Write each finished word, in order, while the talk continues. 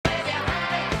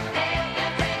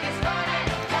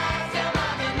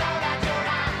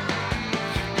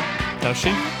Does she?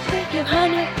 You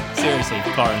honey. Seriously,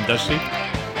 Karin, does she?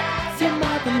 Does your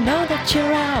mother know that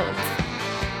you're out?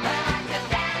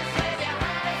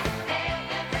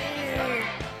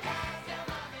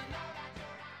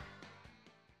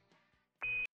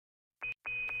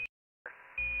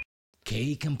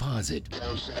 K-Composite.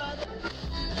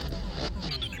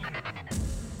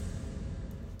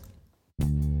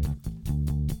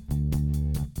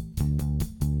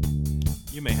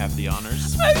 You may have the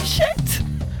honors. Oh shit!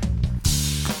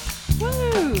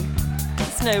 Woo!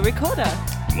 It's no recorder.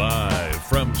 Live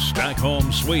from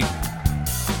Stockholm, Sweden.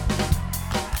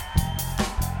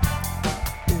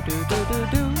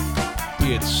 Do-do-do-do-do.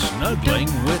 It's Snuggling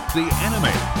with the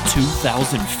Animator,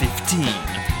 2015.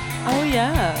 Oh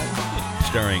yeah.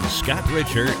 starring Scott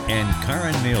Richer and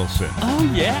Karin Nielsen. Oh,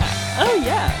 yeah. Oh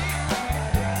yeah.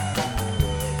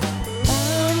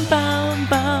 Bound,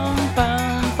 bound, bound,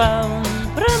 bound, bound.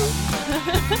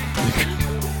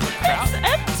 It's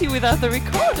empty without the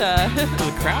recorder.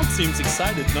 The crowd seems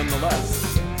excited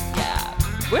nonetheless. Yeah,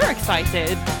 we're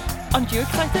excited. Aren't you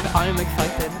excited? I'm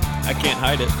excited. I can't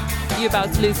hide it. You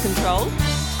about to lose control?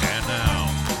 And now,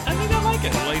 I think I like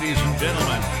it. ladies and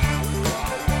gentlemen,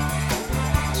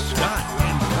 Scott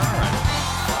and Karin.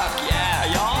 Fuck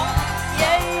yeah, y'all.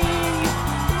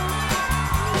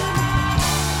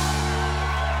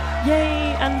 Yay!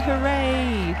 Yay and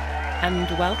hooray! And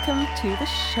welcome to the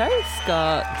show,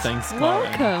 Scott. Thanks, Karin.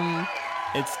 Welcome.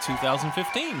 It's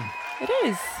 2015. It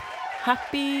is.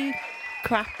 Happy,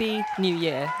 crappy New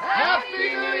Year.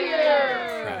 Crappy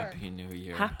New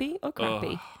Year. Happy or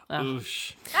crappy?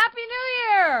 Oosh. Happy New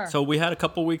Year! So we had a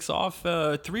couple weeks off,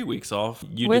 3 weeks off.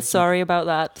 We're sorry about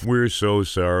that. We're so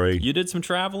sorry. You did some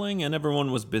traveling, and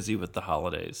everyone was busy with the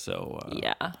holidays. So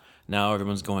Yeah. now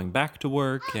everyone's going back to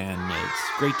work, and it's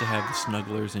great to have the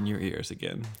snugglers in your ears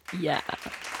again. Yeah.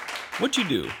 What'd you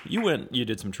do? You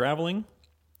did some traveling?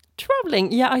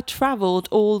 Traveling. Yeah, I traveled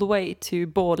all the way to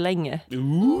Borlänge.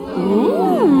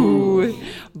 Ooh.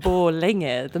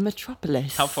 Borlänge, the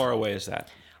metropolis. How far away is that?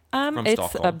 From It's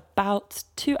Stockholm? about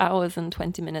 2 hours and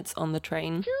 20 minutes on the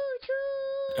train.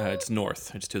 It's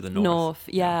north. It's to the north. North,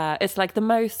 yeah. It's like the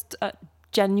most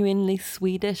genuinely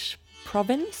Swedish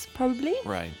province, probably.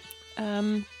 Right.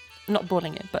 Not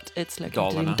Borlänge, but it's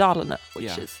located in Dalarna. Dalarna, which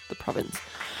Yeah. is the province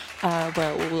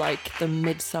where all like the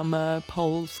midsummer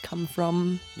poles come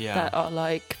from. Yeah. That are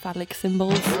like phallic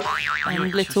symbols and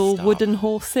Just little stop. wooden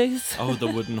horses. Oh, the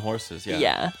wooden horses, yeah.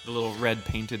 Yeah. The little red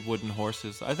painted wooden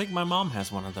horses. I think my mom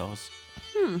has one of those.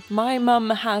 My mum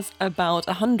has about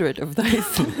 100 of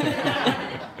those.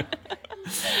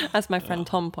 As my friend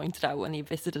Tom pointed out when he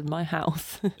visited my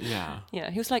house. Yeah. Yeah,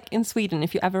 he was like, in Sweden,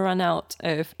 if you ever run out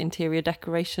of interior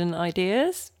decoration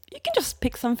ideas, you can just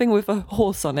pick something with a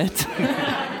horse on it.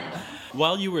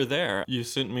 While you were there, you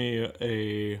sent me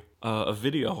a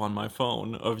video on my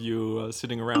phone of you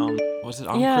sitting around. Was it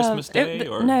on Christmas Day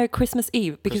or No, Christmas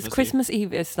Eve, because Christmas Christmas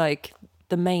Eve is like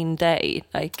the main day.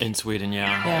 Like in Sweden?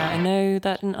 Yeah. yeah, I know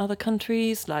that in other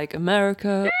countries like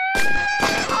America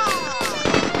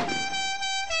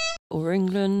or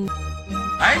England.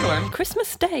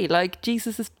 Christmas Day, like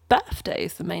Jesus' birthday,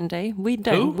 is the main day. We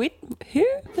don't. Who? Who?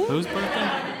 Whose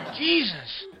birthday?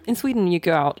 In Sweden, you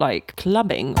go out like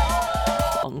clubbing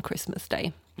on Christmas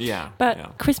Day. Yeah. But yeah.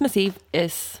 Christmas Eve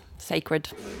is sacred.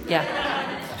 Yeah.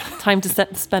 Time to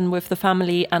spend with the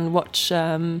family and watch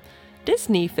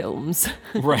Disney films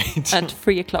Right. at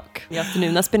 3 o'clock in the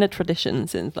afternoon. That's been a tradition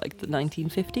since like the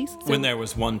 1950s. So- When there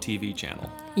was one TV channel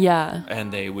yeah.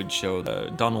 and they would show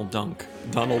the Donald Dunk.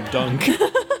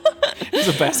 It's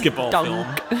a basketball film.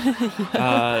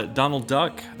 Donald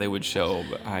Duck, they would show,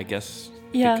 I guess,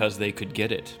 Yeah. because they could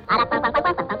get it.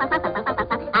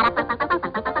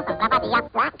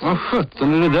 Vad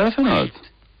sjutton är det där för något?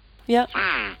 Yeah.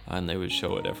 And they would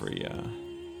show it every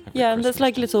Yeah, and there's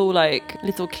Christmas. like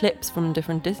little clips from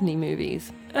different Disney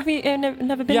movies. Have you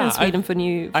never been Yeah, in Sweden for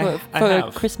I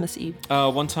have. Christmas Eve?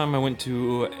 One time I went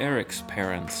to Eric's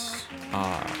parents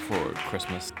for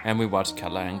Christmas, and we watched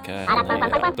Kalle Anka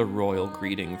and the royal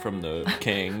greeting from the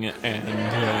king,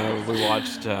 and we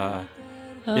watched,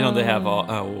 they have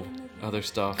all other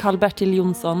stuff. Karl-Bertil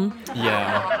Jonsson.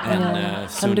 Yeah, and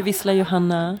Kan du vissla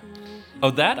Johanna?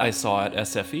 that I saw at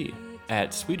SFE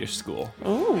at Swedish school.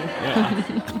 Oh, Yeah,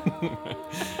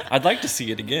 I'd like to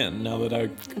see it again now that I.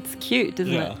 it's cute,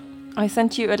 isn't Yeah. it? I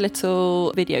sent you a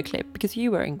little video clip because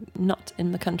you were not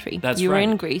in the country. That's you were right.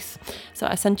 in Greece. So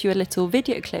I sent you a little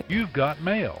video clip You've got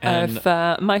mail. And of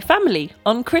my family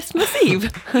on Christmas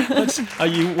Eve.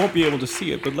 you won't be able to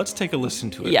see it, but let's take a listen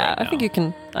to it. Yeah, right I think now. you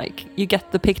can, you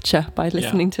get the picture by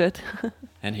listening to it.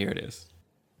 And here it is.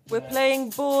 We're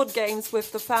playing board games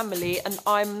with the family, and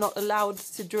I'm not allowed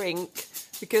to drink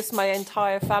because my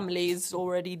entire family is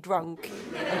already drunk,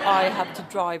 and I have to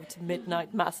drive to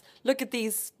midnight mass. Look at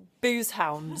these booze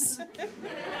hounds.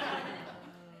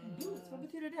 Vad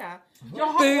betyder det?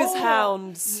 Booze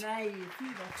hounds. Nej, fy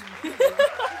vad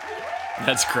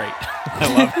That's great. I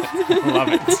love it. I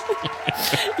love it.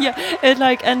 Yeah, it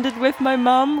like ended with my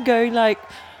mum going like,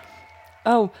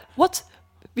 "Oh, what?"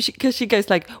 Because she goes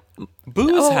like,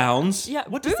 Booze hounds? Yeah,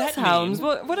 What booze does that hounds.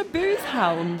 mean? What are booze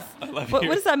hounds? love What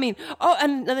hearing- does that mean? Oh,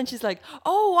 and then she's like,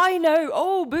 "Oh, I know.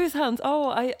 Oh, booze hounds. Oh,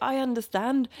 I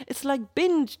understand. It's like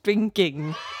binge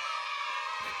drinking."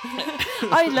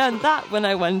 I learned that when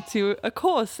I went to a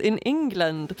course in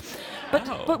England.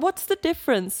 But what's the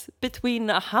difference between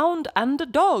a hound and a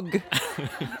dog?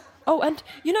 Oh, and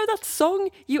you know that song,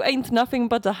 "You Ain't Nothing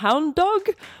But a Hound Dog"?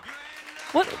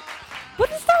 What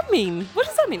does that mean? What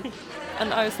does that mean?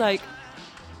 And I was like,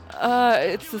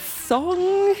 it's a song.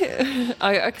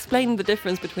 I explained the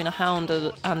difference between a hound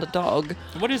and a dog.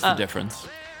 What is the difference?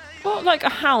 Well, like a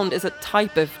hound is a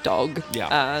type of dog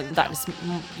that is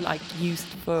like used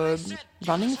for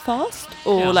running fast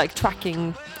or like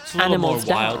tracking It's a little animals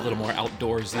more down. wild, a little more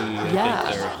outdoorsy. I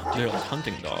Yeah. think they're like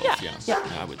hunting dogs. Yeah.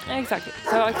 I would think. Exactly.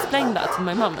 So I explained that to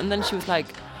my mum, and then she was like,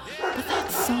 "But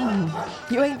that song,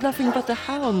 you ain't nothing but a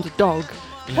hound dog.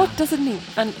 What does it mean?"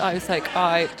 And I was like,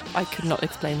 I could not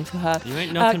explain it to her. You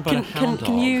ain't nothing but a hound dog.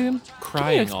 Can you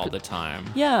crying all the time.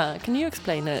 Yeah, can you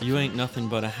explain it? You ain't nothing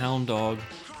but a hound dog.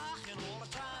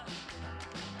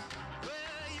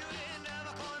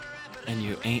 And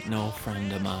you ain't no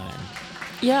friend of mine.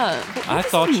 Yeah. What I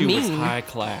does thought it you was mean? high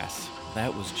class.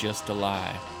 That was just a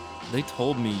lie. They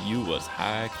told me you was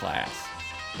high class.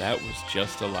 That was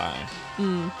just a lie.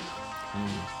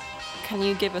 Can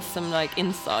you give us some like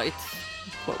insight?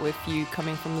 What with you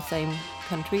coming from the same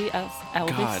country as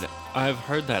Elvis? God, I've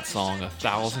heard that song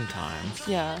 1,000 times.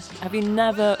 Yeah. Have you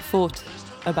never thought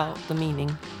about the meaning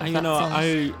of You that know, song?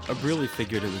 I really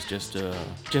figured it was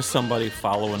just somebody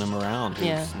following him around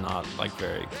who's not like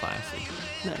very classy.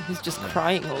 No, he's just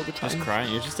crying all the time. Just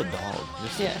crying. You're just a dog.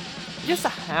 Yeah. Just a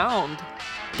hound.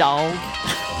 Dog.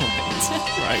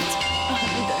 Right.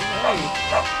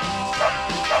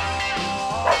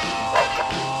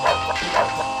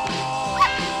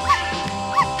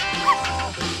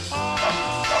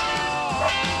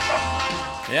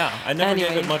 Yeah, I never gave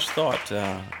Anyway. it much thought.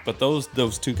 But those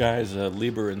two guys,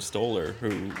 Lieber and Stoller,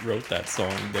 who wrote that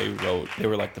song, they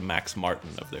were like the Max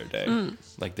Martin of their day.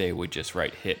 Like they would just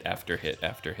write hit after hit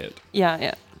after hit.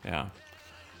 Yeah. Yeah.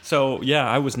 So yeah,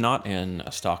 I was not in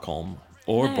Stockholm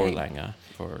or No. Borlänge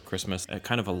for Christmas. A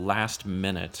kind of a last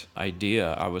minute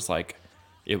idea. I was like,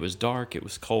 it was dark, it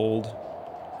was cold,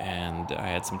 and I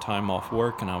had some time off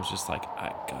work, and I was just like,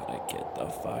 I gotta get the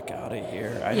fuck out of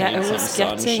here. I need some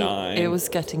sunshine. It was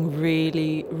getting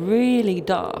really, really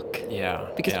dark. Yeah.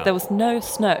 Because yeah. there was no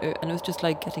snow, and it was just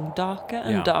like getting darker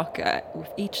and Yeah. darker with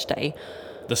each day.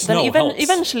 The snow Then helps.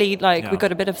 eventually, like we Yeah.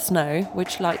 got a bit of snow,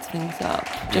 which lights things up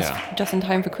Yeah. just in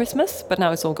time for Christmas. But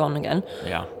now it's all gone again.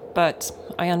 Yeah. But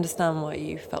I understand why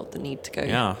you felt the need to go.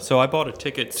 Yeah. So I bought a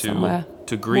ticket Somewhere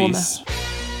to Greece.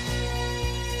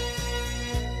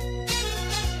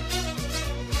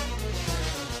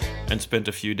 And spent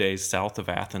a few days south of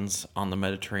Athens on the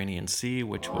Mediterranean Sea,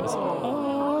 which was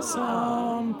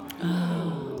awesome.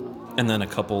 And then a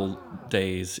couple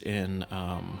days in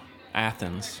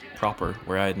Athens proper,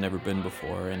 where I had never been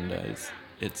before, and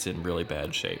it's in really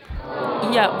bad shape.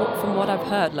 Yeah, from what I've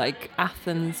heard, like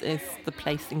Athens is the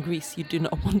place in Greece you do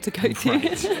not want to go to. I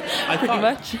Pretty thought,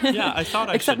 much. Yeah, I thought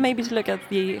I Except should. maybe to look at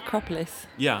the Acropolis.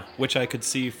 Yeah, which I could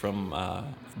see from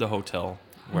the hotel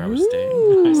where I was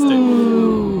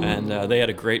staying. And they had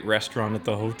a great restaurant at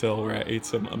the hotel where I ate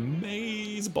some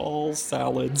amazeballs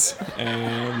salads.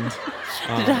 And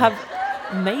Did it have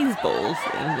maize balls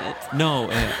in it? no,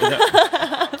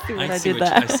 See what I I see did what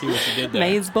there? I see what you did there.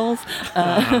 Maize balls?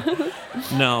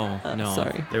 No,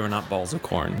 sorry. they were not balls of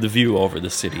corn. The view over the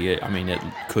city, I mean, it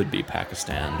could be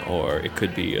Pakistan or it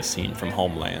could be a scene from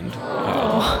Homeland.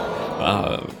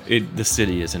 The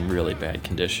city is in really bad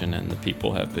condition, and the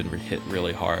people have been hit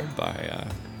really hard by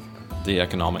the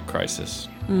economic crisis.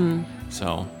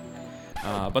 So,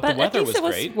 but the But at weather least was it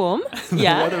was great. warm. The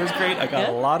Yeah. weather was great. I got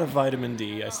Yeah. a lot of vitamin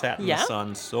D. I sat in the Yeah.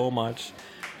 sun so much.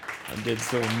 I did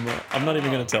so much. I'm not even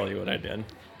going to tell you what I did.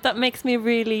 That makes me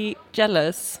really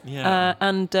jealous. Yeah.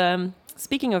 And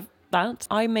speaking of that,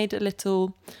 I made a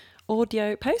little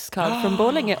audio postcard from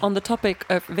Borlänge on the topic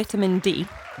of vitamin D.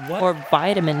 What? Or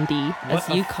vitamin D, as What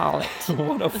a you call it.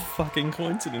 What a fucking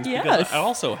coincidence. Yes. Because I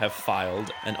also have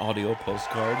filed an audio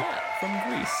postcard from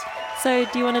Greece. So,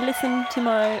 do you want to listen to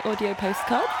my audio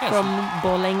postcard from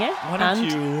Borlänge Why don't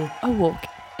you A Walk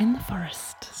in the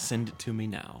Forest? send it to me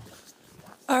now?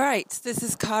 All right, this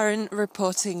is Karin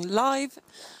reporting live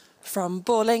from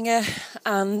Borlänge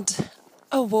and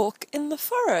A Walk in the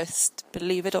Forest,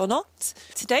 believe it or not.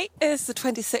 Today is the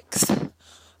 26th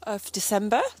of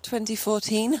December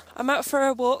 2014. I'm out for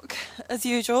a walk as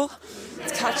usual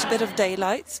to catch a bit of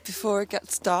daylight before it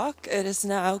gets dark. It is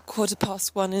now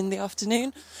 1:15 in the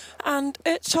afternoon and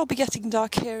it shall be getting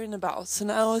dark here in about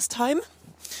an hour's time.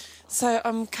 So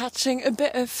I'm catching a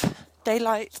bit of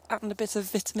daylight and a bit of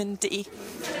vitamin D.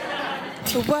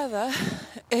 The weather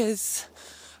is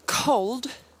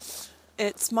cold.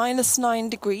 It's -9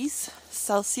 degrees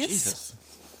Celsius. Jesus.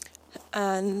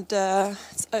 And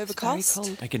it's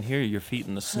overcast. I can hear your feet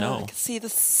in the snow. I can see the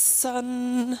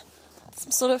sun,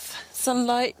 some sort of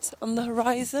sunlight on the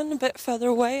horizon a bit further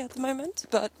away at the moment,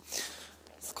 but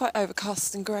it's quite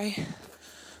overcast and grey.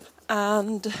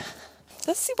 And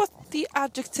let's see what the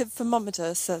adjective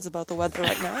thermometer says about the weather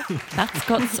right now. That's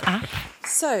Scott's app.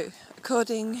 So,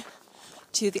 according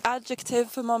to the adjective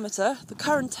thermometer, the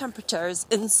current temperature is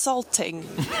insulting.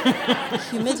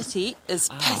 Humidity is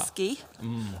pesky.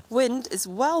 Wind is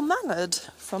well-mannered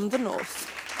from the north,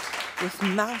 with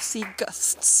mousy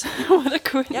gusts. What a Yep,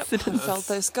 coincidence. felt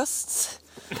those gusts.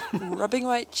 Rubbing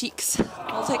my cheeks.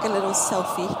 I'll take a little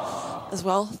selfie as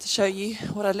well to show you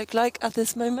what I look like at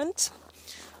this moment.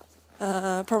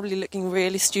 Probably looking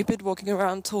really stupid, walking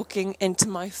around talking into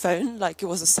my phone like it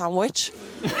was a sandwich.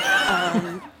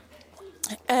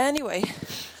 Anyway,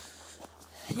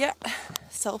 yeah,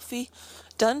 selfie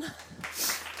done.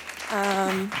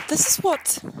 This is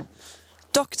what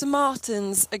Dr.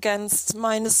 Martens against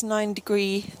 -9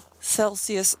 degree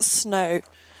Celsius snow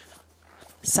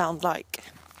sound like.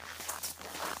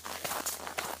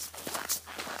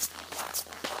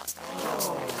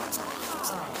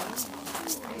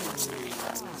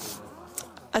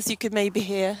 As you could maybe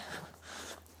hear,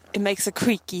 it makes a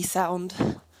creaky sound.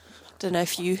 Don't know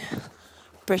if you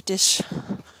British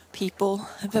people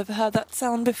have ever heard that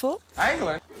sound before.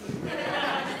 Yeah,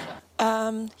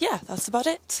 that's about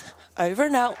it. Over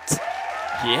and out.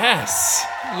 Yes.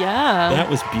 Yeah, That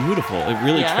was beautiful. It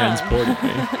really Yeah. transported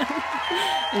me.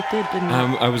 it did, didn't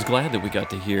it? I was glad that we got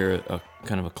to hear a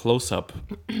kind of a close-up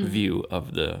view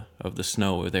of the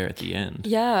snow over there at the end.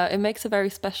 Yeah, it makes a very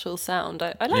special sound.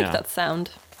 I like Yeah. that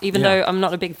sound, even Yeah. though I'm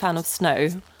not a big fan of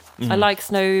snow. I like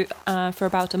snow for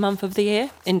about a month of the year,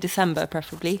 in December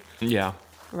preferably, Yeah.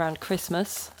 around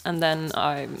Christmas, and then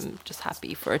I'm just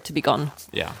happy for it to be gone.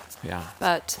 Yeah. Yeah.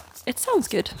 But it sounds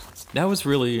good. That was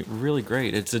really, really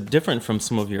great. It's different from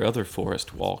some of your other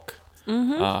forest walk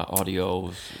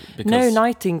audios. No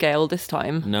nightingale this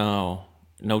time.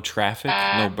 No traffic,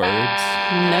 no birds.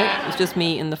 No, it's just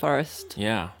me in the forest.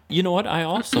 Yeah. You know what? I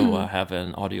also have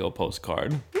an audio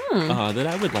postcard that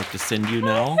I would like to send you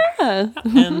now. Yeah,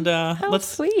 And how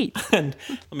sweet. And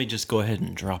let me just go ahead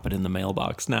and drop it in the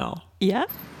mailbox now. Yeah.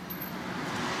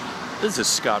 This is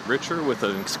Scott Richer with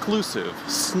an exclusive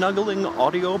snuggling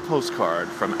audio postcard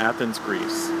from Athens,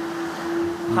 Greece.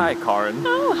 Hi, Karin.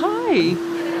 Oh, hi.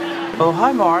 Oh,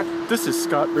 hi, Mark. This is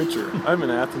Scott Richer. I'm in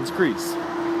Athens, Greece.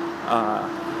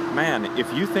 Man,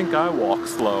 if you think I walk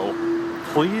slow,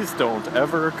 please don't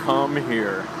ever come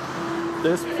here.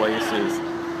 This place is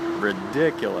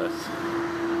ridiculous.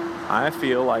 I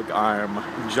feel like I'm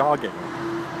jogging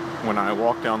when I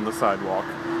walk down the sidewalk.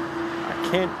 I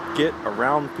can't get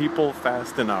around people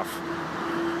fast enough.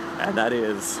 And that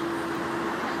is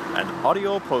an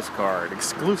audio postcard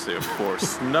exclusive for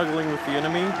Snuggling with the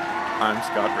Enemy. I'm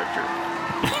Scott Richer.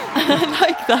 I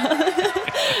like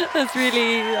that. That's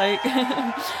really like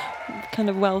kind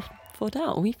of well thought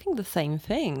out. We think the same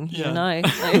thing, you and I.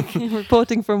 Like,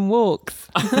 reporting from walks.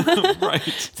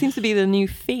 Right. Seems to be the new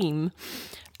theme.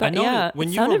 But know yeah, that when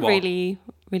it you were sounded walk- really,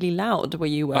 really loud where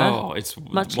you were. Oh, it's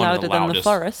much one of louder than the loudest-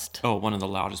 forest. Oh, one of the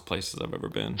loudest places I've ever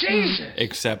been. Jesus.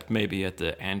 Except maybe at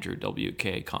the Andrew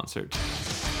WK concert.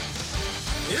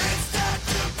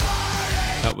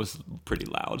 That was pretty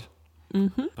loud.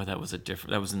 Mm-hmm. But that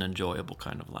was an enjoyable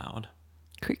kind of loud.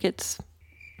 Crickets.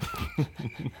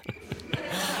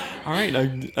 All right,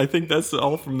 I think that's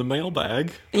all from the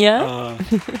mailbag. Yeah.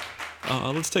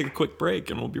 Let's take a quick break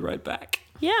and we'll be right back.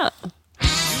 Yeah.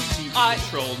 You need to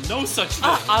control no such thing.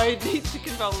 I need to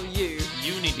control you.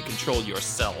 You need to control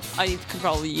yourself. I need to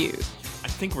control you. I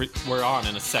think we're on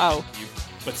in a second. Oh.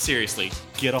 But seriously,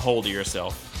 get a hold of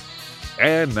yourself.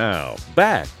 And now,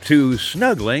 back to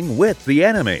Snuggling with the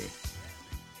Enemy.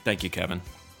 Thank you, Kevin.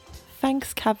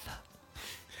 Thanks, Cav.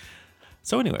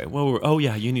 So anyway,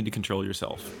 you need to control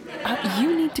yourself.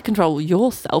 You need to control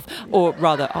yourself, or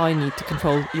rather, I need to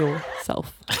control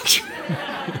yourself.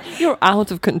 You're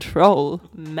out of control,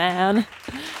 man.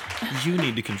 You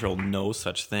need to control no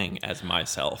such thing as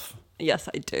myself. Yes,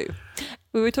 I do.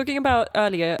 We were talking about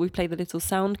earlier, we played the little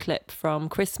sound clip from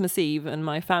Christmas Eve and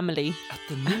my family. At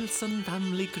the Nilsson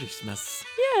family Christmas.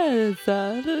 Yes,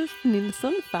 the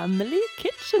Nilsson family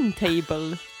kitchen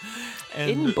table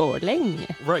in Borlänge.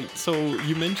 Right, so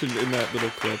you mentioned in that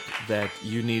little clip that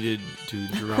you needed to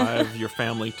drive your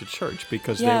family to church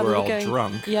because they were all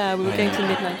drunk. Yeah, we were going to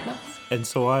midnight mass. And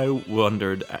so I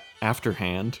wondered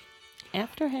afterhand.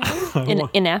 Afterhand?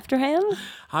 In afterhand?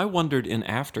 I wondered in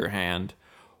afterhand,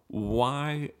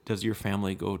 why does your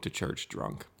family go to church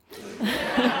drunk?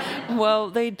 Well,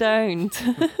 they don't.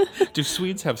 Do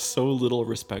Swedes have so little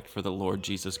respect for the Lord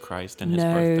Jesus Christ and his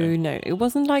birthday? No, it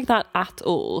wasn't like that at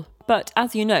all. But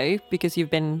as you know, because you've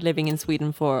been living in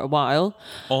Sweden for a while.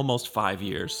 Almost 5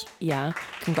 years. Yeah,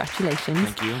 congratulations.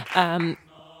 Thank you.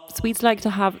 Swedes like to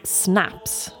have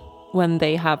snaps when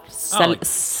they have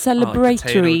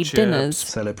celebratory dinners.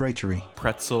 Celebratory.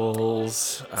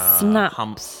 Pretzels. Snaps.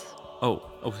 Humps.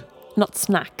 Not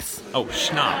snacks. Oh,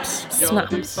 schnapps.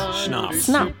 Snaps. Schnapps.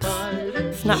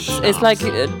 Snaps. It's like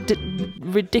a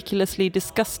ridiculously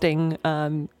disgusting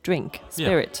drink,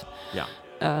 spirit. Yeah.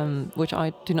 Which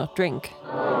I do not drink.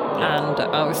 And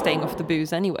I was staying off the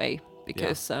booze anyway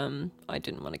because I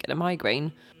didn't want to get a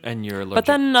migraine. And you're allergic. But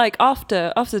then, like,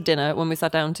 after dinner, when we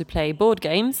sat down to play board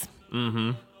games,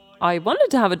 I wanted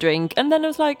to have a drink. And then I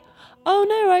was like, oh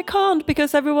no, I can't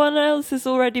because everyone else has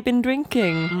already been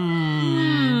drinking.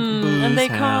 And they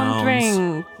can't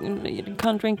drink. You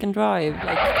can't drink and drive.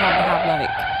 Like, you can't have, like...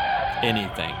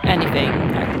 Anything, practically.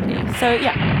 So,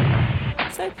 yeah.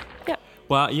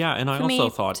 Well, yeah, and I For also me,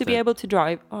 thought to be able to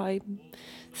drive, I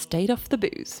stayed off the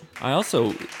booze. I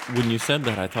also, when you said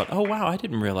that, I thought, oh, wow, I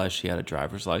didn't realize she had a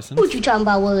driver's license. What you talking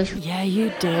about, Willis? Yeah,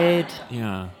 you did.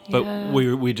 Yeah, but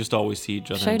we just always see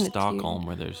each other in Stockholm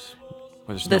where there's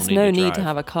no need drive. to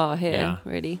have a car here,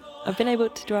 really. I've been able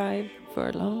to drive for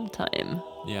a long time.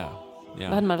 Yeah.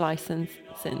 I've had my license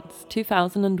since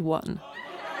 2001.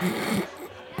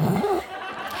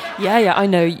 Yeah, I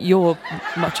know you're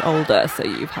much older, so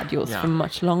you've had yours for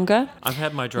much longer. I've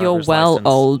had my driver's license. You're well license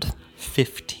old.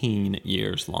 15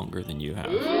 years longer than you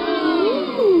have.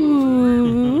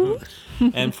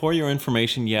 And for your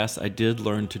information, yes, I did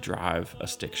learn to drive a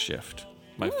stick shift.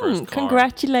 My first car.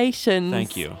 Congratulations.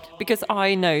 Thank you. Because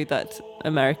I know that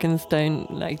Americans don't,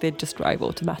 like, they just drive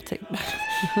automatic.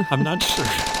 I'm not sure.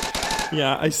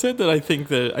 Yeah, I said that I think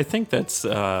that's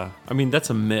that's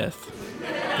a myth.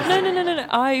 No.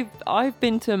 I've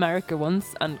been to America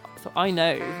once, and so I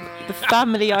know the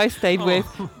family I stayed with,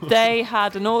 they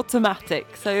had an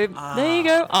automatic. So there you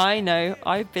go. I know.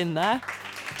 I've been there.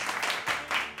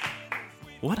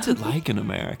 What's it like in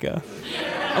America?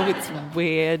 Oh, it's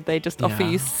weird. They just offer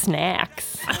you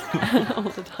snacks all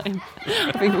the time.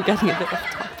 I think we're getting a bit off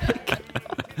topic.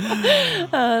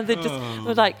 They just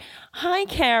were like, "Hi,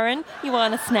 Karin, you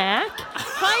want a snack?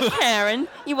 Hi, Karin,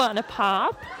 you want a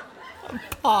pop?"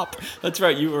 Pop. That's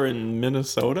right. You were in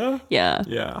Minnesota? Yeah.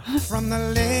 Yeah. From the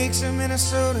lakes of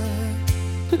Minnesota.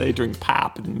 They drink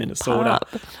pop in Minnesota.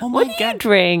 Pop. Oh my God. Do you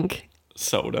drink?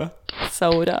 Soda. Not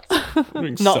soda.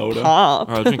 Pop.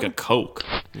 Or I'll drink a Coke.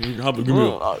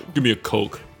 Give me a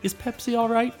Coke. Is Pepsi all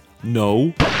right?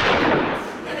 No.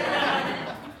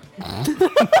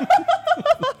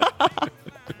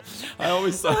 I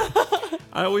always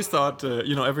thought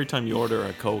every time you order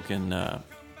a Coke in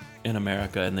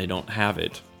America and they don't have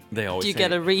it, they always Do you say,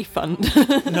 get a refund?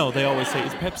 No, they always say,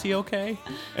 "Is Pepsi okay?"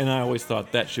 And I always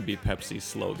thought that should be Pepsi's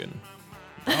slogan.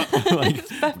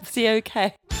 Is Pepsi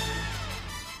okay?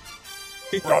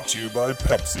 Brought to you by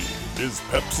Pepsi. Is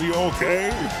Pepsi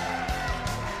okay?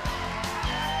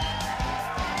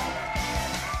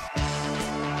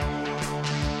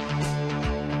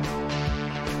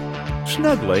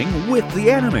 Snuggling with the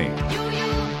enemy.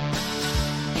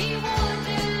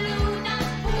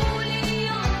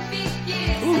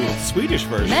 Ooh, Swedish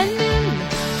version. Men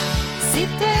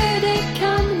sitter, det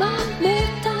kan man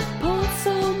möta på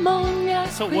så många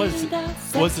So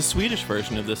was the Swedish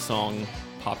version of this song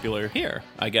popular here,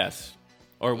 I guess?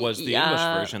 Or was the English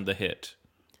version the hit?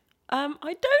 I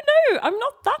don't know. I'm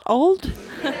not that old.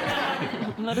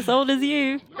 I'm not as old as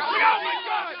you.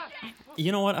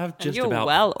 You know what? I've just you're about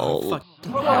well old.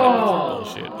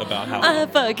 Bullshit about how I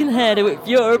fucking had it with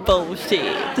your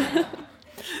bullshit.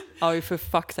 Oh, for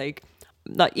fuck's sake.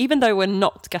 Like, even though we're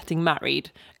not getting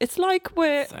married, it's like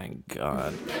we're... Thank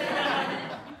God.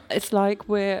 It's like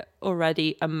we're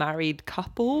already a married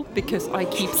couple because I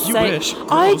keep You saying... wish.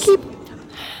 I Gross. keep...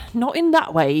 Not in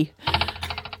that way.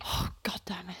 Oh, God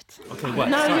damn it. Okay, what?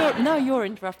 Now you're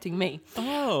interrupting me.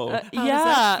 Oh, how does yeah.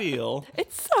 that feel?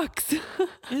 It sucks. Is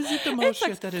it the most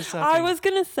shit that is sucking? I was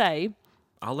going to say...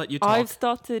 I'll let you talk. I've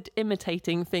started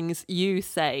imitating things you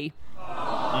say.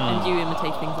 And you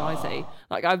imitate things I say.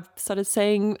 Like, I've started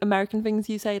saying American things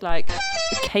you say, like,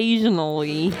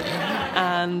 occasionally.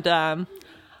 And,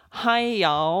 hi,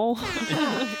 y'all.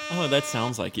 Oh, that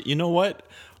sounds like it. You know what?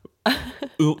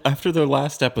 After the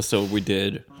last episode we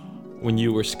did, when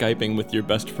you were Skyping with your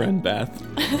best friend, Beth.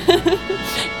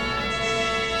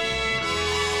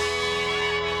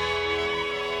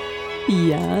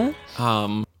 Yeah.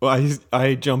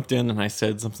 I jumped in and I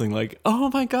said something like, "Oh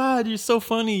my God, you're so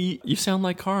funny. You sound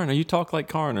like Karin, or you talk like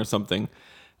Karin, or something."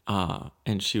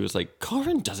 And she was like,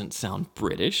 "Karin doesn't sound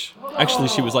British." Actually,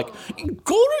 she was like,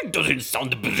 "Karin doesn't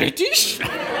sound British."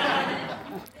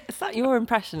 Is that your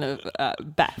impression of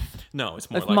Beth? No, it's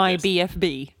more of like my this.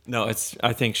 BFB. No,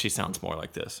 I think she sounds more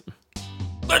like this.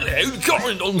 Hello,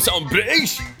 Karin doesn't sound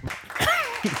British.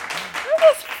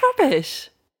 That's rubbish.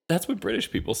 That's what British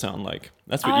people sound like.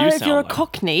 That's what you sound like. If you're a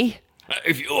Cockney.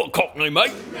 If you're a Cockney,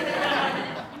 mate.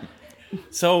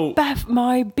 So... Beth,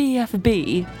 my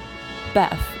BFB,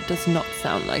 Beth does not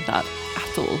sound like that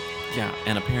at all. Yeah,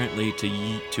 and apparently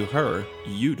to her,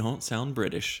 you don't sound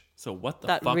British. So what the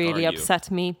fuck are you? That really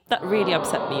upset me. That really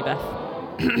upset me,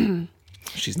 Beth.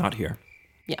 She's not here.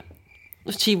 Yeah.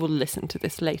 She will listen to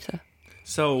this later.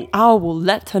 So... I will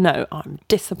let her know I'm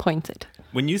disappointed.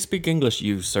 When you speak English,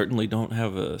 you certainly don't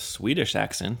have a Swedish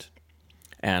accent.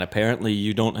 And apparently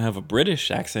you don't have a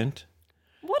British accent.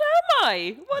 What am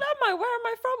I? Where am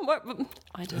I from?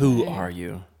 I don't know. Who are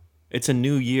you? It's a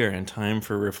new year and time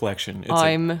for reflection.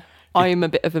 I'm a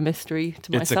bit of a mystery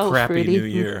to myself, It's a crappy really. new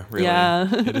year, really. Yeah.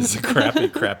 It is a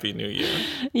crappy new year.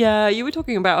 Yeah, you were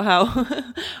talking about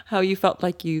how you felt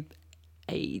like you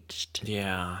aged.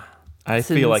 Yeah. I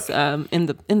feel like in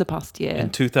the past year.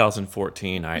 in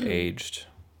 2014 I aged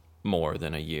more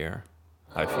than a year.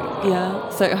 I feel like. Yeah.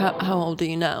 So how old are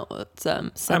you now? It's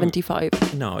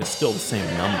 75. No, it's still the same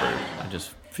number. I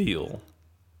just feel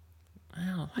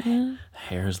the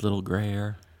hair's a little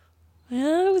grayer.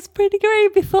 Yeah, it was pretty grey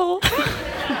before.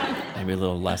 Maybe a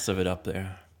little less of it up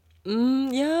there.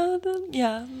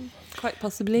 Yeah, quite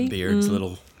possibly. Beard's a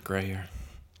little grayer.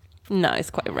 No, it's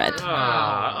quite red.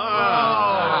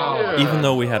 Even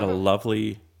though we had a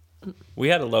lovely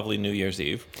New Year's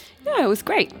Eve. Yeah, it was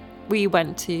great.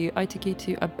 I took you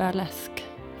to a burlesque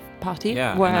party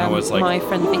where and I was like, my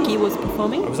friend Vicky was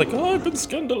performing. I was like, "Oh, I've been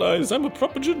scandalized. I'm a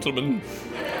proper gentleman."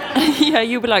 Yeah,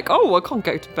 you were like, "Oh, I can't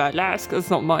go to burlesque. That's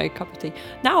not my cup of tea."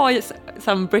 Now I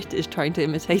sound British trying to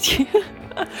imitate you.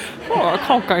 Oh, I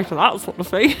can't go to that sort of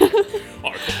thing.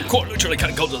 I quite literally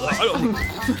can't go to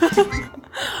that.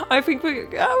 I think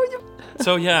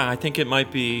So yeah, I think it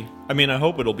might be. I mean, I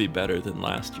hope it'll be better than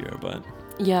last year, but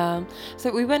yeah.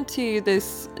 So we went to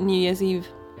this New Year's Eve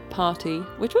party,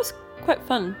 which was quite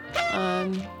fun.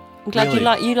 I'm glad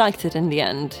Really? you liked it in the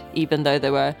end, even though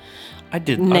there were I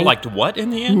did. I liked what in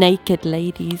the end? naked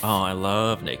ladies. Oh, I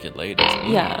love naked ladies.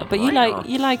 Yeah, but you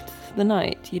liked the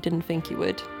night. You didn't think you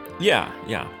would. Yeah.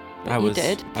 You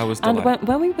did. I was And delighted.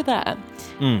 when we were there,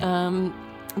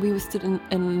 we were stood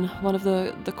in one of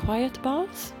the quiet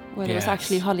bars where there was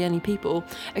actually hardly any people,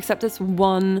 except this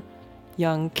one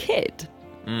young kid.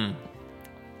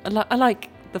 I like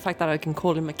the fact that I can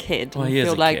call him a kid Well, and he is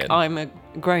feel a like kid. I'm a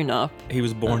grown-up. He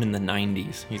was born in the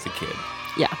 90s. He's a kid.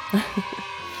 Yeah.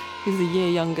 He's a year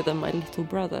younger than my little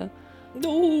brother. No.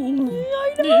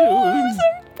 I know, I was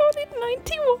born in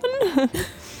 91.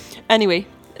 Anyway,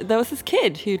 there was this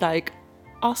kid who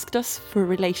asked us for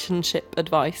relationship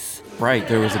advice. Right,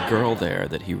 there was a girl there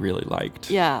that he really liked.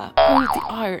 Yeah, oh,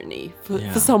 the irony for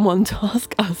someone to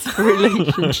ask us for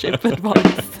relationship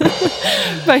advice.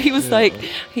 But he was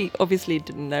he obviously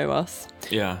didn't know us.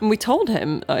 Yeah. And we told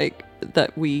him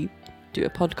that we do a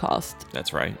podcast.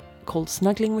 That's right. Called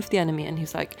Snuggling with the Enemy, and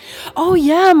he's like, "Oh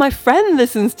yeah, my friend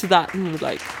listens to that," and we were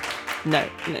like, No.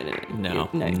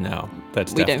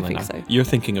 That's we don't definitely think not. so. You're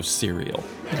thinking of cereal.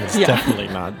 It's Yeah. definitely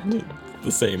not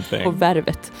the same thing. Or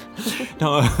Verbit.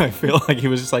 No, I feel like he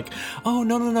was just like, "Oh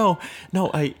no,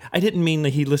 I didn't mean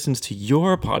that he listens to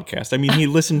your podcast. I mean he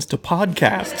listens to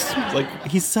podcasts. Like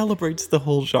he celebrates the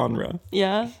whole genre."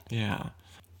 Yeah. Yeah.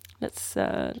 Let's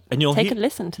And you'll take a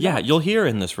listen to that. Yeah, you'll hear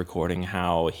in this recording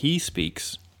how he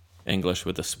speaks English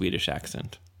with a Swedish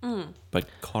accent, but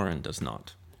Karin does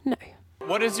not. No.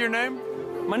 What is your name?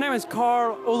 My name is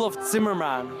Carl Olof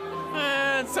Zimmerman.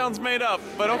 It sounds made up,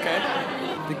 but okay.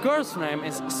 The girl's name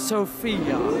is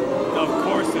Sofia. Of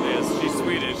course it is. She's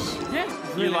Swedish. Yes.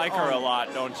 You like her a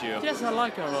lot, don't you? Yes, I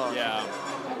like her a lot. Yeah.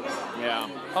 Yeah.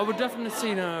 I would definitely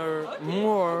see her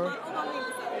more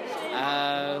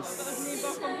as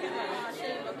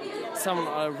someone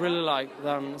I really like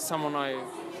than someone I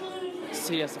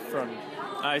see as a friend.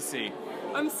 I see.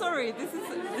 I'm sorry, this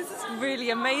is really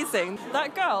amazing.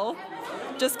 That girl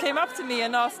just came up to me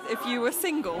and asked if you were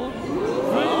single.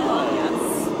 Yes,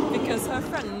 because her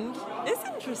friend is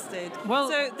interested. Well-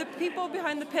 so the people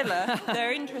behind the pillar,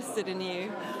 they're interested in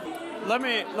you. Let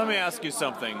me ask you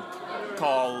something.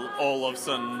 Carl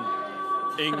Olofsson,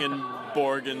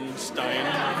 Ingenborgenstein,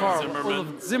 Carl Zimmerman.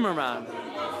 Olof Zimmerman.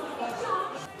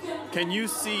 Can you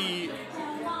see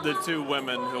the two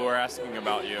women who are asking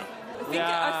about you?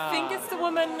 I think it's the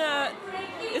woman.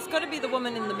 It's got to be the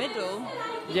woman in the middle.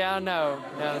 Yeah, no.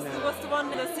 It was the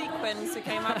one in the sequence who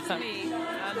came up to me.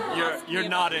 You're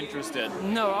not interested.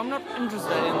 No, I'm not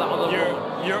interested in the other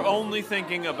one. You're only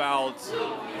thinking about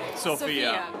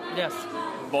Sophia. Yes.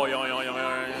 Boy, oy, oy, oy,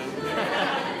 oy.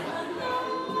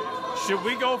 Should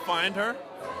we go find her?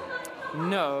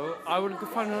 No, I will go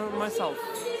find her myself.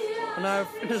 When I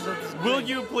finish this Will drink.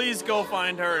 you please go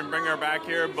find her and bring her back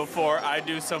here before I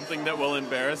do something that will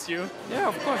embarrass you? Yeah,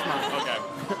 of course, man. Okay.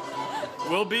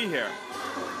 We'll be here.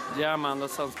 Yeah, man, that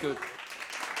sounds good.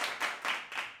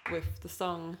 With the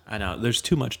song. I know. There's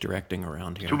too much directing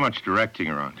around here. Too much directing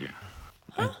around here.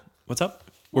 What's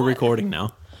up? We're recording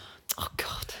now. Oh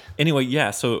God. Anyway,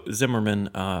 yeah. So Zimmerman,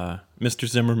 Mr.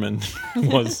 Zimmerman,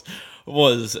 was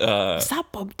Is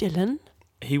that Bob Dylan?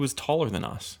 he was taller than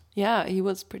us. Yeah, he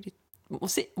was pretty.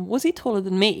 Was he taller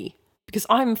than me? Because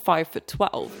I'm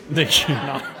 5'12".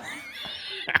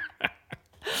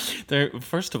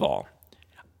 First of all,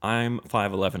 I'm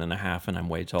 5'11 and a half, and I'm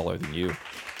way taller than you.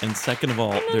 And second of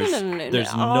all, there's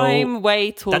no. I'm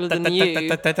way taller than you.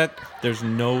 There's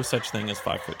no such thing as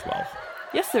 5'12".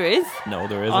 Yes, there is. No,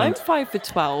 there isn't. I'm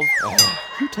 5'12". Oh,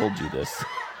 who told you this?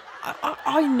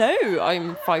 I know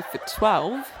I'm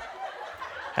 5'12".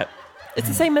 It's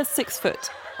the same as 6 foot.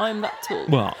 I'm that tall.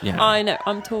 Well, yeah. I know.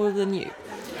 I'm taller than you.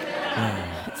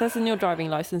 It says in your driving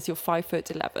license you're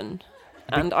 5'11",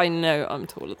 and I know I'm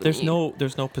taller than you.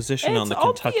 There's no position on the It's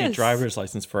Kentucky obvious. driver's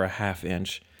license for a half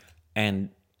inch,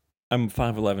 and I'm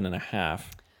 5'11 and a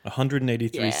half,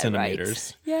 183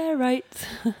 centimeters. Right. Yeah, right.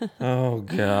 Oh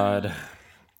God.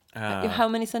 How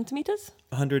many centimeters?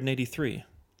 183.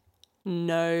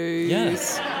 No.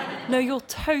 Yes. No, you're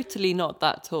totally not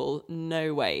that tall.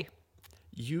 No way.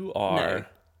 You are. No.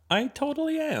 I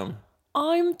totally am.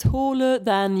 I'm taller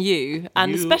than you.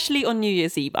 And especially on New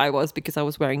Year's Eve, I was, because I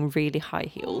was wearing really high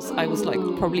heels. I was like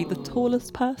probably the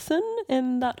tallest person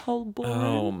in that whole ballroom.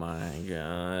 Oh my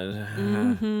God.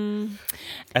 Mm-hmm.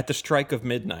 At the strike of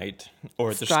midnight,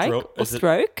 or the Stroke?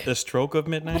 The stroke of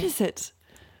midnight? What is it?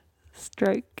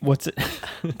 Stroke. What's it?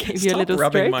 Gave you a little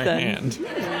rubbing stroke my then.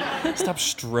 hand. Stop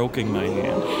stroking my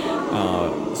hand.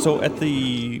 So at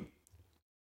the...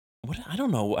 What? I don't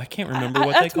know. I can't remember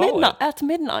what they call it. At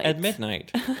midnight. At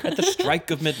midnight. At the strike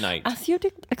of midnight. As you'd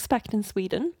expect in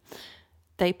Sweden,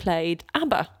 they played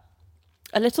ABBA.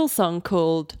 A little song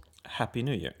called Happy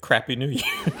New Year. Crappy New Year.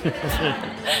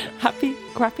 Happy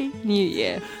Crappy New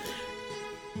Year.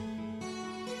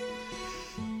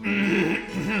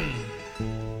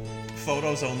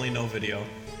 Photos only, no video.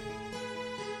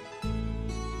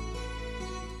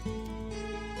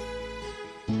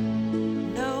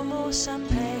 No more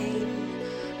champagne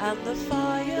and the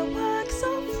fireworks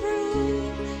are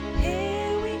through.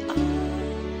 Here we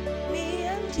are, me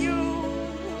and you,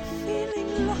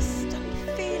 feeling lost and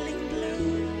feeling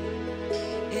blue.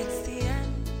 It's the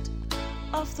end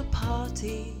of the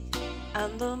party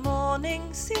and the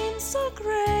morning seems so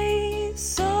grey,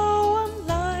 so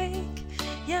unlike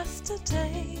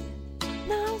yesterday.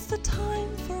 Now's the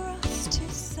time for us to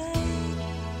say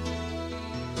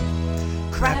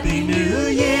Crappy New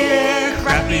Year,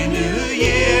 Crappy New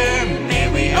Year. May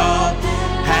we all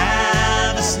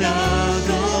have a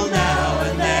snuggle now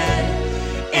and then,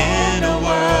 in a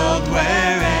world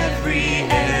where every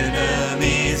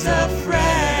enemy's a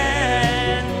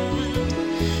friend.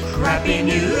 Crappy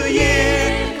New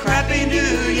Year, Crappy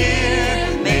New Year.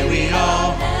 May we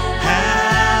all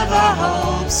have our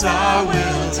hopes, our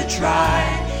will to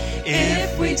try.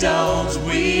 If we don't,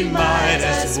 we might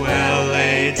as well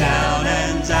lay down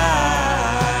and die.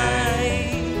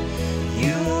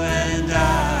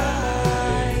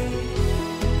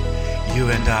 You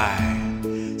and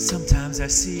I. Sometimes I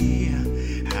see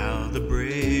how the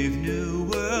brave new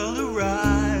world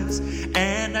arrives,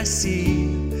 and I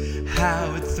see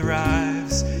how it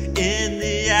thrives in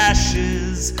the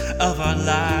ashes of our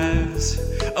lives.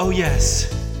 Oh yes,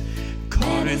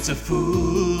 Karin's a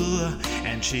fool,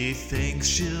 and she thinks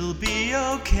she'll be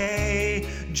okay,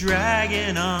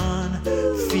 dragging on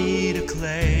feet of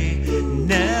clay,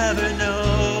 never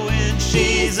knowing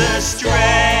she's astray.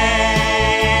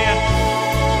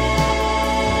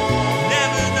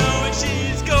 Never knowing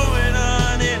she's going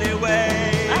on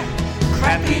anyway.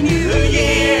 Crappy New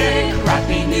Year,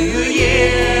 Crappy New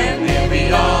Year, may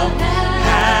we all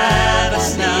have a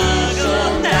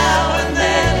snuggle now and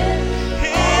then,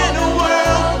 in a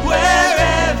world where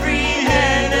every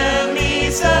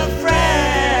enemy's a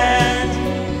friend.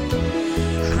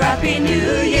 Crappy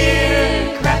New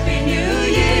Year, Crappy New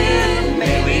Year,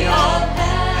 may we all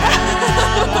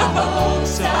have our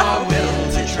hopes, our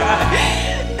will to try.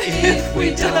 If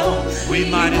we don't, we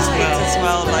might as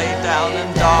well lay down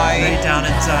and die. Lay down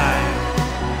and die.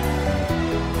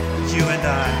 You and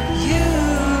I. You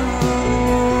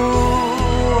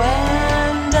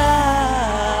and I.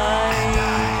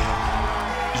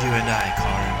 You and I,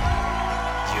 Karin.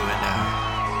 You and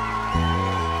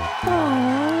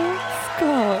Oh,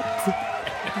 Scott.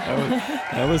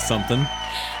 That was something.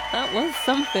 That was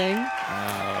something.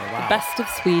 Wow. The best of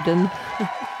Sweden.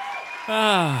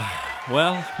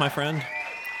 Well, my friend.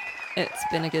 It's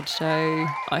been a good show,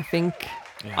 I think.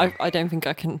 Yeah. I don't think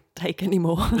I can take any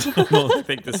more. Well, I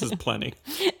think this is plenty.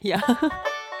 Yeah.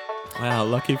 Wow,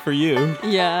 lucky for you.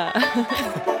 Yeah.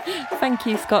 Thank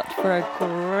you, Scott, for a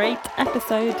great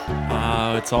episode.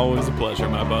 It's always a pleasure,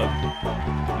 my bud.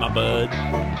 My bud.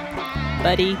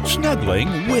 Buddy.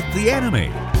 Snuggling with the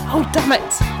enemy. Oh, damn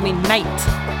it. I mean, mate.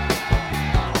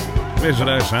 Visit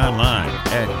us online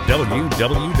at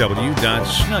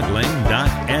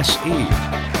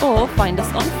www.snuggling.se. Or find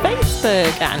us on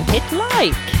Facebook and hit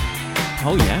like.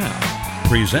 Oh, yeah.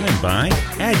 Presented by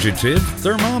Adjective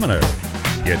Thermometer.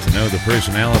 Get to know the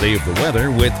personality of the weather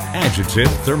with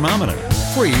Adjective Thermometer.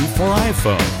 Free for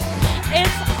iPhone.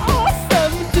 It's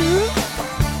awesome, dude.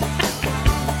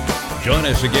 Join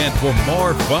us again for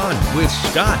more fun with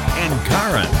Scott and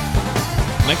Karin.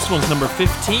 Next one's number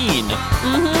 15. In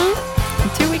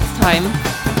 2 weeks' time.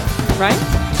 Right?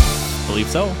 Believe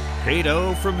so.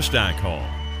 Hado from Stockholm.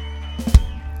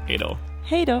 Hado.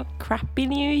 Hey, Doc. Crappy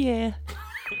New Year.